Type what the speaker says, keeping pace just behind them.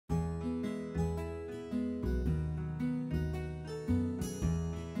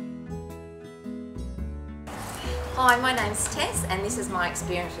Hi, my name's Tess and this is my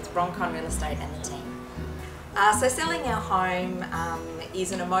experience with Roncon Real Estate and the team. So selling our home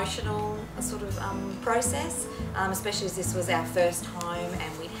is an emotional sort of process, especially as this was our first home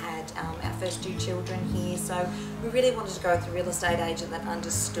and we had our first 2 children here. So we really wanted to go with a real estate agent that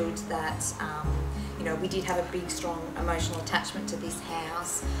understood that you know, we did have a big, strong emotional attachment to this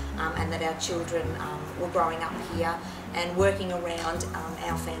house, and that our children were growing up here and working around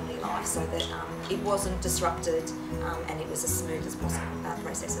our family life, so that it wasn't disrupted and it was as smooth as possible,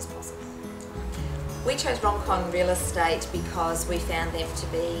 process as possible. We chose Roncon Real Estate because we found them to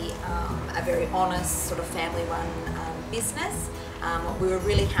be a very honest, sort of family-run business. We were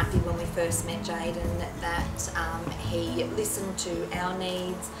really happy when we first met Jayden that he listened to our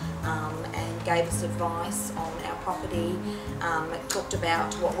needs and gave us advice on our property, talked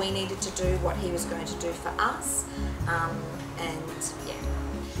about what we needed to do, what he was going to do for us, and yeah.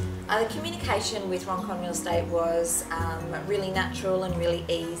 The communication with Roncon Real Estate was really natural and really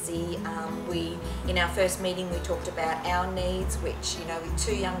easy. In our first meeting we talked about our needs, which, you know, with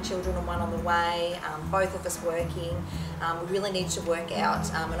 2 young children and 1 on the way, both of us working, we really needed to work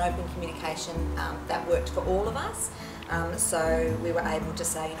out an open communication that worked for all of us. So we were able to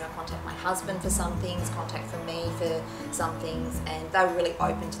say, you know, contact my husband for some things, contact from me for some things, and they were really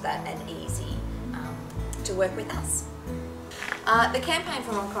open to that and easy to work with us. The campaign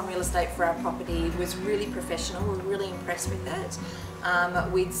from Roncon Real Estate for our property was really professional. We were really impressed with it.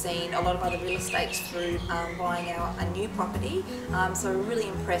 We'd seen a lot of other real estates through buying a new property, so we're really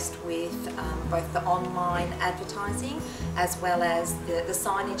impressed with both the online advertising as well as the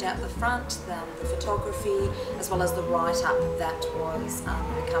signage out the front, the photography, as well as the write-up that was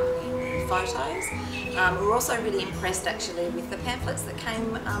accompanying the photos. We were also really impressed actually with the pamphlets that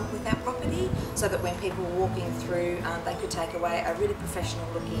came with our property, so that when people were walking through they could take away a really professional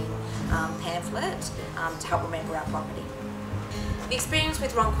looking pamphlet to help remember our property. The experience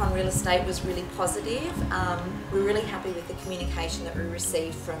with Roncon Real Estate was really positive. We're really happy with the communication that we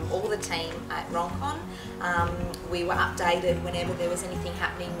received from all the team at Roncon. We were updated whenever there was anything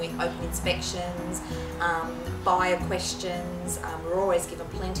happening with open inspections, buyer questions. We were always given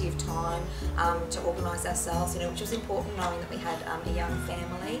plenty of time to organise ourselves, you know, which was important, knowing that we had a young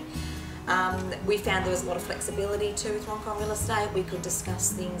family. We found there was a lot of flexibility too with Roncon Real Estate. We could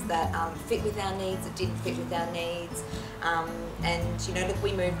discuss things that fit with our needs, that didn't fit with our needs, and you know, look,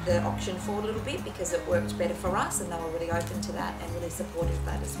 we moved the auction forward a little bit because it worked better for us, and they were really open to that and really supportive of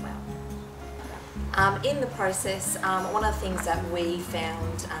that as well. In the process, one of the things that we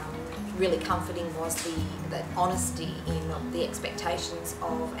found really comforting was the honesty in the expectations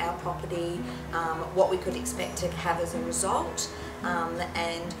of our property, what we could expect to have as a result,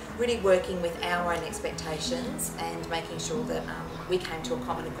 and really working with our own expectations and making sure that we came to a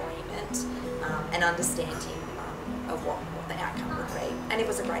common agreement and understanding of what the outcome would be, and it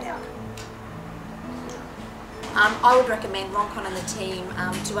was a great outcome. I would recommend Roncon and the team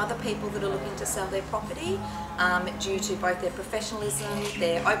to other people that are looking to sell their property due to both their professionalism,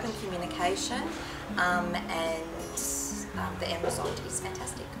 their open communication, and the end result is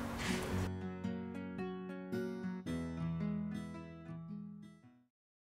fantastic.